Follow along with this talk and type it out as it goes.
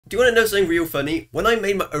Do you want to know something real funny? When I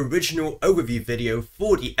made my original overview video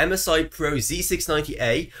for the MSI PRO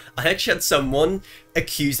Z690A, I actually had someone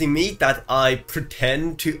accusing me that I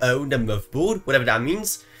pretend to own the motherboard, whatever that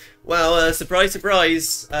means. Well, surprise,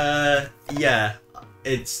 surprise, yeah.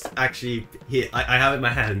 It's actually here. I have it in my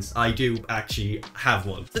hands. I do actually have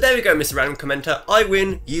one. So there we go, Mr. Random Commenter. I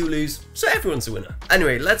win, you lose, so everyone's a winner.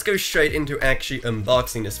 Anyway, let's go straight into actually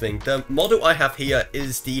unboxing this thing. The model I have here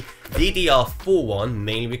is the DDR4 one,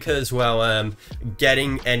 mainly because, well,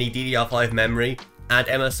 getting any DDR5 memory at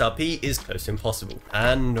MSRP is close to impossible.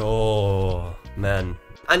 And, oh, man.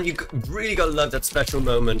 And you really gotta love that special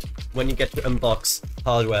moment when you get to unbox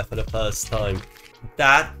hardware for the first time.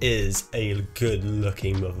 That is a good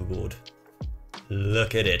looking motherboard.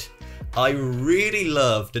 Look at it. I really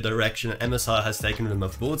love the direction that MSI has taken with the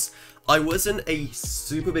motherboards. I wasn't a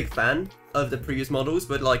super big fan of the previous models,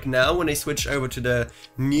 but like now when they switch over to the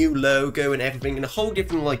new logo and everything and a whole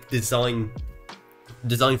different like design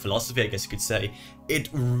philosophy, I guess you could say, it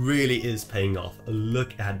really is paying off.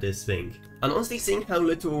 Look at this thing. And honestly, seeing how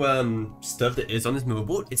little stuff there is on this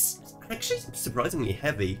motherboard, it's actually surprisingly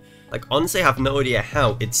heavy. Like, honestly, I have no idea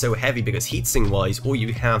how it's so heavy because heatsink wise, all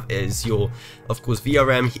you have is your, of course,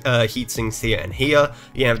 VRM heatsinks here and here.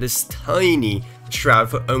 You have this tiny shroud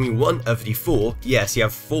for only one of the four. Yes, you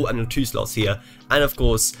have 4 M.2 slots here. And of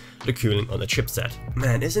course, the cooling on the chipset.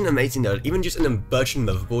 Man, isn't it amazing though? Even just in a budget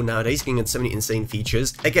motherboard nowadays, you can get so many insane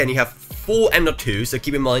features. Again, you have 4 M.2, so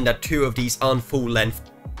keep in mind that 2 of these aren't full length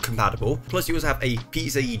compatible. Plus you also have a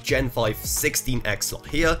PCIe Gen 5 16X slot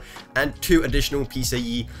here and 2 additional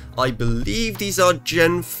PCIe, I believe these are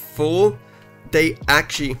Gen 4. They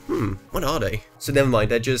actually, what are they? So never mind,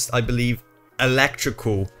 they're just, I believe,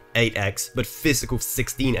 electrical 8X but physical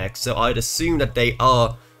 16X, so I'd assume that they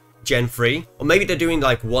are Gen 3, or maybe they're doing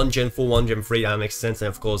like 1 Gen 4, 1 Gen 3, that makes sense, and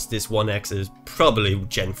of course this 1X is probably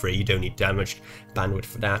Gen 3, you don't need damaged bandwidth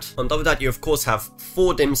for that. On top of that, you of course have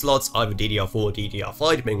 4 DIMM slots, either DDR4 or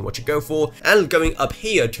DDR5, depending on what you go for, and going up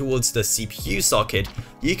here towards the CPU socket,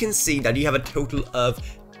 you can see that you have a total of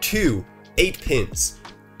 2 8 pins,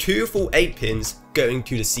 2 full 8 pins going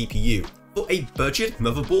to the CPU. For a budget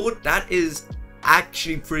motherboard, that is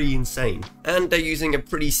actually pretty insane. And they're using a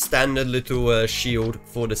pretty standard little shield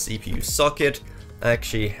for the CPU socket.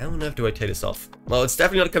 Actually, how on earth do I take this off? Well, it's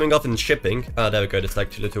definitely not coming off in shipping. There we go, there's like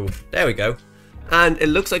 2 little, there we go. And it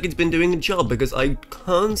looks like it's been doing a job because I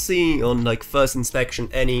can't see on like first inspection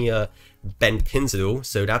any bent pins at all,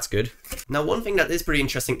 so that's good. Now, one thing that is pretty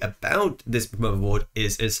interesting about this motherboard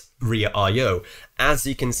is its rear I/O. As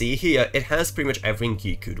you can see here, it has pretty much everything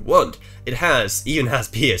you could want. It even has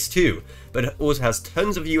PS2, but it also has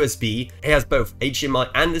tons of USB. It has both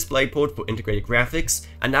HDMI and DisplayPort for integrated graphics,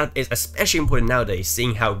 and that is especially important nowadays,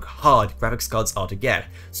 seeing how hard graphics cards are to get.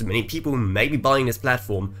 So many people may be buying this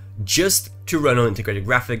platform just to run on integrated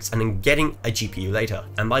graphics and then getting a GPU later.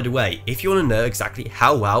 And by the way, if you want to know exactly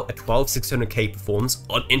how well a 12600K performs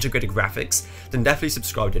on integrated graphics, then definitely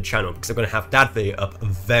subscribe to the channel because I'm going to have that video up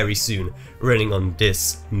very soon running on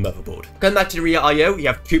this motherboard. Going back to the rear I/O, you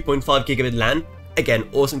have 2.5 gigabit LAN. Again,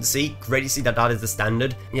 awesome to see, great to see that that is the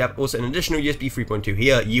standard. You have also an additional USB 3.2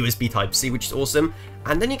 here, USB Type-C, which is awesome,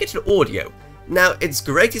 and then you get to the audio. Now, it's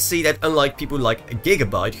great to see that unlike people like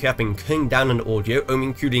Gigabyte, who have been cutting down on audio, only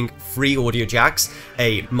including 3 audio jacks,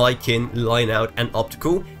 a mic in, line out, and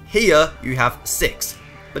optical, here you have 6.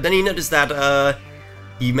 But then you notice that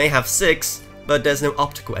you may have 6, but there's no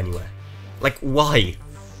optical anywhere. Like, why?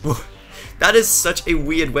 That is such a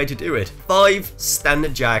weird way to do it. 5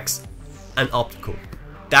 standard jacks and optical.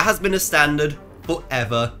 That has been a standard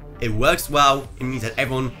forever. It works well. It means that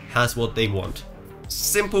everyone has what they want.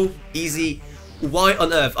 Simple, easy. Why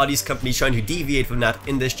on earth are these companies trying to deviate from that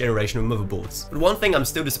in this generation of motherboards? But one thing I'm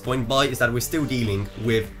still disappointed by is that we're still dealing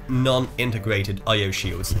with non-integrated I/O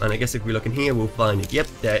shields. And I guess if we look in here, we'll find it. Yep,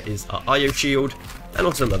 there is our I/O shield and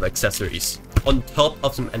also some other accessories. On top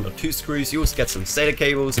of some M.2 screws, you also get some SATA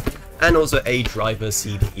cables and also a driver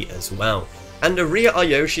CD as well. And the rear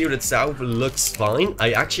I/O shield itself looks fine.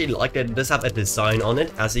 I actually like that it does have a design on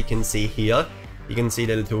it, as you can see here. You can see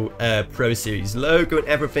the little Pro Series logo and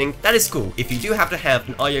everything. That is cool. If you do have to have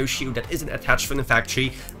an I/O shield that isn't attached from the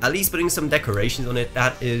factory, at least putting some decorations on it,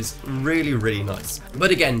 that is really, really nice.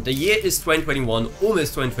 But again, the year is 2021,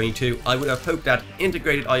 almost 2022. I would have hoped that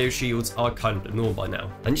integrated I/O shields are kind of the norm by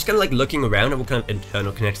now. And just kind of like looking around at what kind of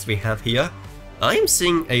internal connectors we have here, I am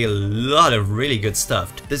seeing a lot of really good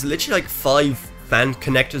stuff. There's literally like 5 fan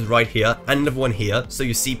connectors right here and another one here, so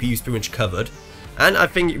your CPU is pretty much covered. And I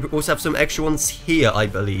think you also have some extra ones here, I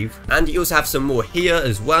believe. And you also have some more here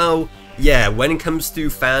as well. Yeah, when it comes to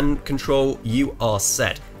fan control, you are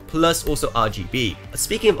set. plus also RGB.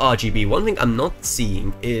 Speaking of RGB, one thing I'm not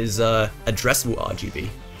seeing is addressable RGB.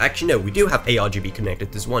 Actually no, we do have a RGB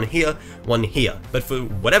connector, there's one here, but for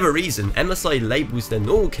whatever reason, MSI labels their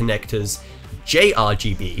normal connectors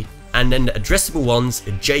JRGB, and then the addressable ones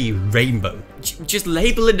J Rainbow. Just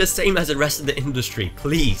label it the same as the rest of the industry,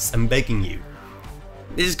 please, I'm begging you.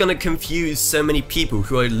 This is gonna confuse so many people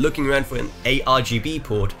who are looking around for an ARGB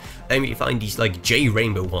port, only to find these like J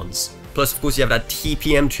Rainbow ones. Plus, of course, you have that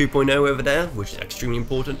TPM 2.0 over there, which is extremely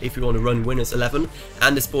important if you want to run Windows 11,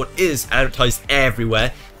 and this port is advertised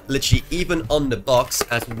everywhere, literally even on the box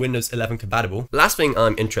as Windows 11 compatible. Last thing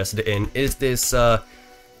I'm interested in is this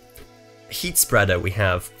heat spreader we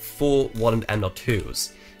have for 1 and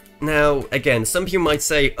 .2s. Now, again, some people might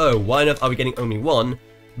say, oh, why not are we getting only one?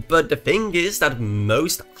 But the thing is that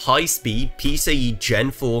most high-speed PCIe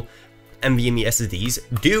Gen 4 NVMe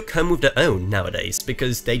SSDs do come with their own nowadays,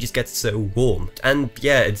 because they just get so warm. And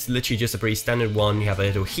yeah, it's literally just a pretty standard one. You have a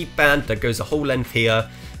little heat band that goes the whole length here,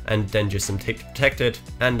 and then just some tape to protect it,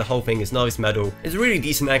 and the whole thing is nice metal. It's really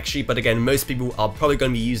decent actually, but again, most people are probably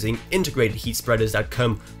going to be using integrated heat spreaders that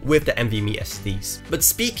come with the NVMe SSDs. But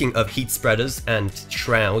speaking of heat spreaders and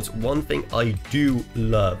shrouds, one thing I do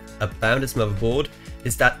love about this motherboard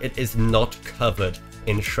is that it is not covered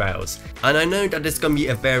in shrouds. And I know that this is going to be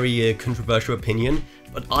a very controversial opinion,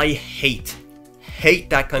 but I hate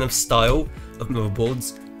that kind of style of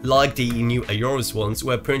motherboards, like the new Aorus ones,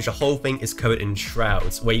 where pretty much the whole thing is covered in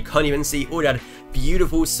shrouds, where you can't even see all that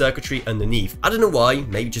beautiful circuitry underneath. I don't know why,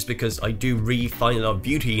 maybe just because I do really find a lot of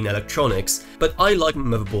beauty in electronics, but I like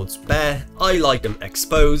motherboards bare, I like them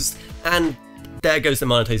exposed, and there goes the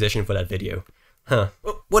monetization for that video. Huh,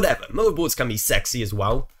 well, whatever, motherboards can be sexy as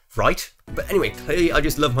well, right? But anyway, clearly I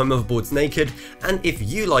just love my motherboards naked, and if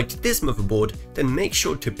you liked this motherboard, then make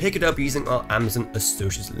sure to pick it up using our Amazon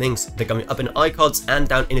associates links. They're coming up in iCards and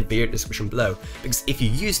down in the video description below, because if you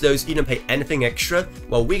use those, you don't pay anything extra,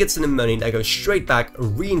 while we get some money that goes straight back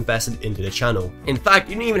reinvested into the channel. In fact,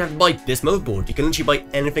 you don't even have to buy this motherboard, you can literally buy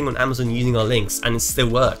anything on Amazon using our links, and it still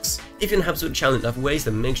works. If you can help support the channel in other ways,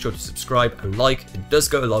 then make sure to subscribe and like, it does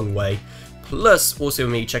go a long way. Plus, also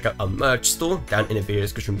maybe check out our merch store down in the video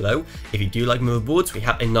description below. If you do like motherboards, we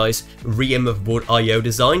have a nice rear motherboard IO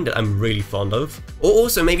design that I'm really fond of. Or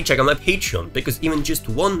also maybe check out my Patreon, because even just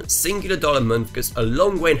one singular dollar a month goes a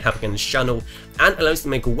long way in helping this channel and allows us to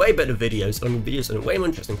make way better videos on way more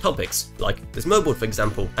interesting topics, like this motherboard for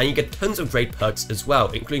example. And you get tons of great perks as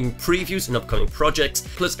well, including previews and upcoming projects,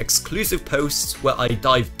 plus exclusive posts where I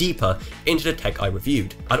dive deeper into the tech I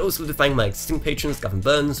reviewed. I'd also like to thank my existing patrons Gavin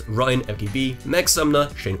Burns, Ryan FKB, Meg Sumner,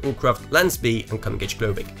 Shane Allcraft, Lance B, and Comengage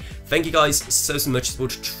Globig. Thank you guys so much,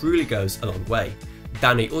 support truly goes a long way.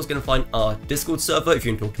 Down here you're also going to find our Discord server if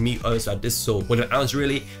you want to talk to me or about this or whatever else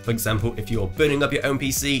really. For example, if you're building up your own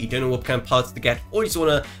PC, you don't know what kind of parts to get, or you just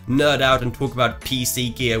want to nerd out and talk about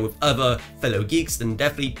PC gear with other fellow geeks, then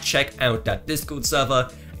definitely check out that Discord server.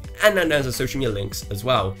 And then there's the social media links as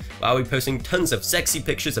well, where I'll be posting tons of sexy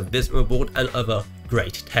pictures of this motherboard and other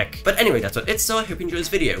great tech. But anyway, that's what it is, so I hope you enjoyed this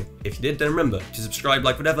video. If you did, then remember to subscribe,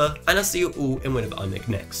 like, whatever, and I'll see you all in whatever I make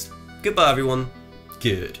next. Goodbye everyone.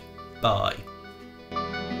 Goodbye.